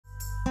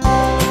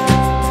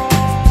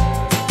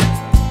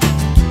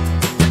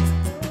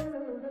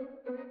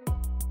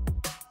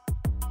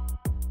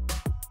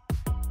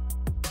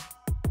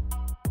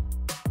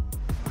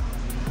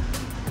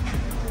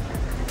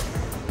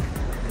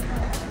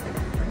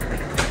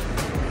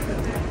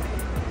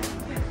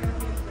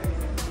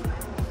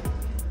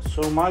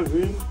So my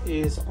room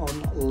is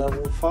on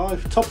level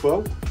 5, top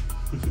row.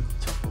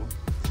 Top row.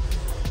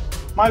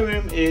 My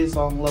room is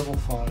on level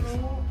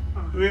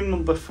 5. Room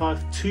number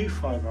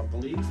 525, I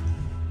believe.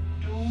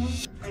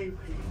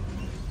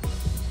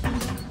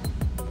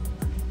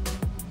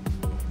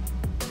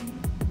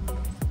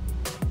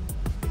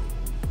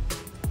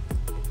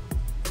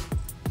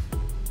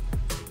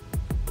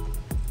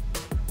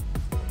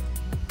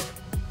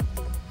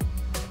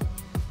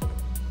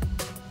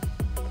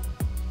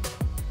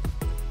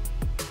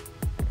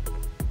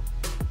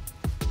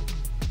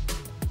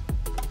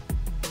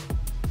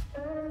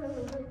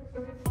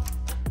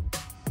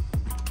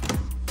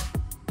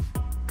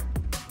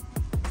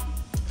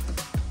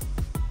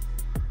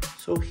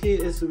 So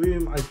here is the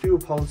room. I do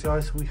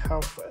apologise, we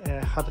have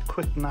had a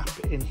quick nap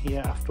in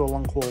here after a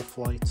long haul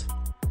flight.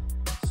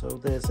 So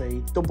there's a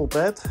double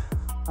bed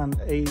and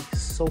a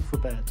sofa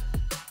bed.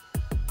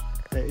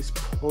 There is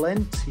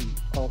plenty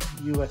of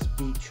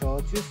USB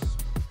chargers.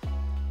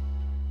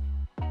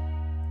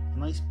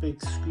 Nice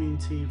big screen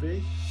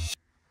TV.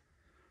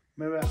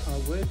 Mirror and a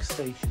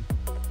workstation.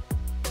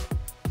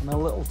 And a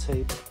little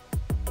table.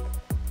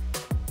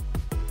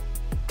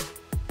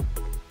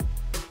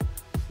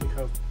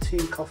 Tea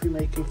and coffee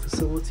making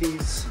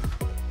facilities.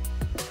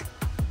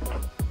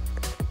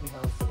 We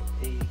have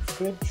a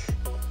fridge.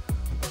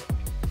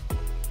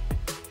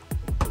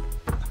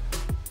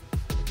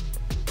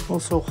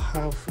 Also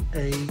have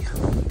a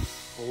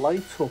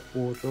light up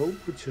wardrobe,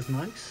 which is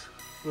nice,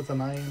 with an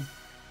iron,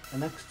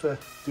 an extra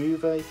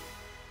duvet,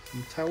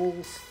 some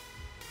towels,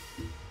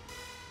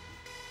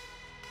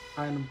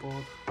 ironing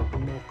board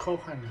and more coat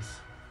hangers.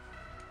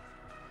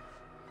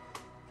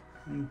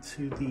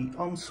 Into the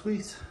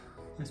ensuite.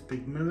 This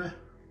big mirror,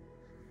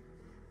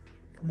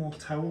 more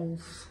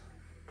towels,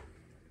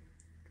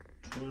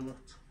 toilet,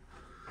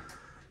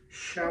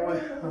 shower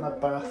and a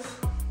bath.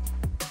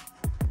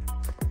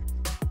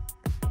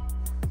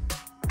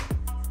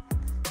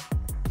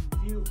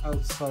 View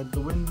outside the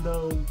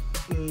window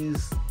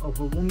is of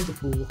a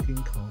wonderful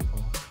looking car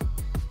park.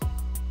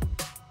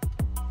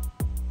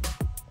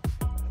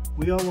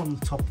 We are on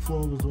the top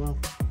floor as well.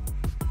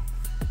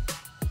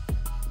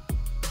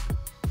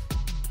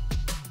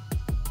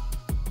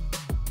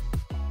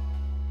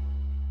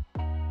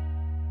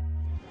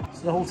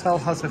 The hotel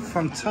has a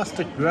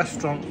fantastic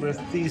restaurant with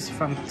these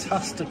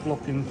fantastic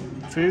looking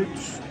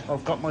foods.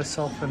 I've got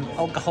myself an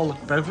alcoholic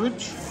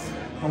beverage.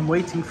 I'm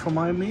waiting for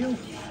my meal.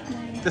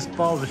 This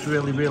bar is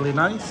really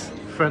nice.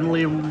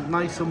 Friendly and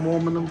nice and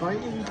warm and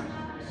inviting.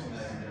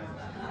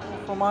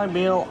 For my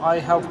meal I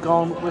have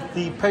gone with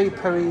the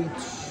peri-peri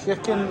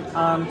chicken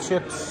and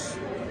chips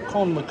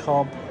corn on the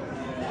cob.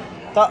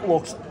 That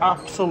looks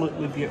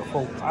absolutely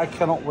beautiful. I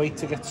cannot wait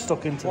to get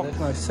stuck into this. What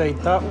can I say?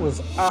 That was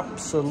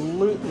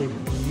absolutely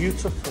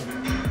beautiful.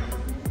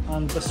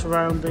 And the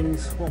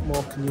surroundings, what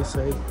more can you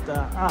say?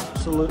 They're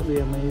absolutely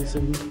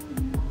amazing.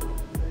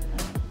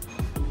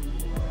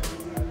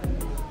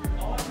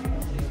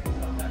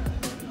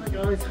 Hi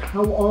guys,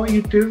 how are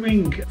you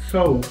doing?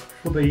 So,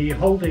 for the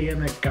Holiday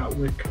Inn at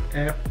Gatwick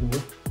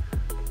Airport,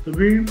 the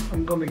room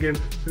I'm going to give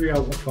 3 out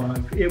of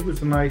 5. It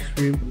was a nice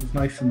room, it was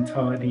nice and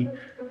tidy.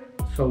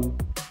 So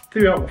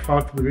 3 out of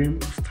 5 for the room.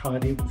 It was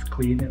tidy, it was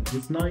clean, it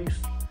was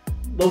nice.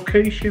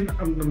 Location,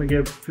 I'm going to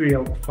give 3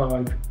 out of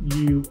 5.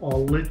 You are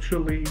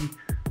literally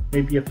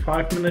maybe a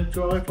 5-minute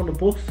drive on a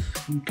bus.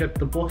 You get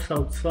the bus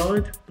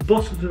outside. The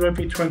buses are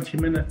every 20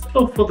 minutes.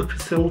 So for the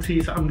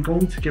facilities, I'm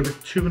going to give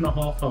it 2.5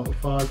 out of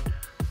 5.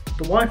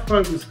 The Wi-Fi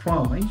was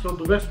fine, so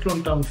the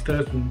restaurant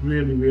downstairs was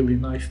really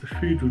nice. The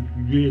food was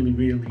really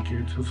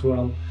good as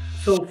well.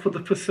 So for the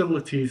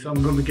facilities,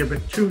 I'm going to give it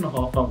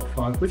 2.5 out of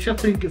 5, which I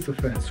think is a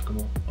fair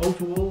score.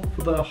 Overall,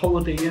 for the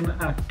Holiday Inn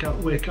at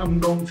Gatwick, I'm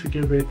going to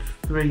give it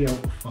 3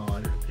 out of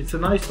 5. It's a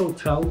nice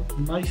hotel,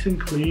 nice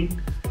and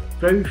clean,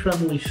 very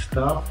friendly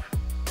staff,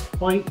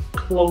 quite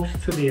close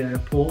to the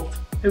airport.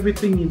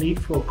 Everything you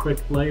need for a quick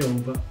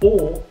layover.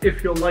 Or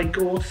if you're like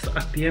us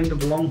at the end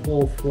of a long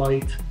haul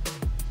flight,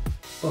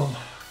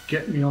 oh,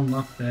 get me on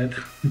that bed.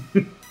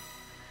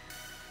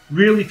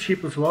 Really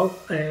cheap as well.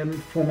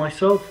 For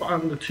myself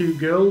and the 2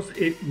 girls,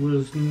 it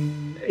was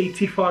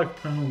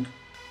 £85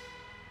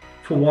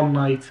 for one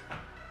night,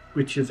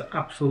 which is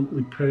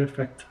absolutely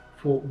perfect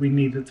for what we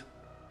needed.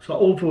 So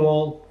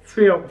overall,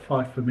 3 out of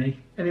 5 for me.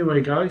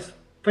 Anyway guys,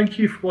 thank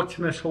you for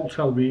watching this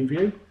hotel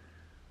review,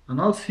 and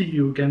I'll see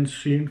you again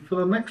soon for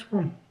the next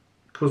one,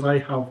 because I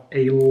have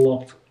a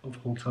lot of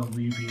hotel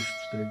reviews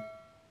to do.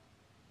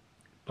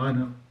 Bye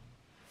now.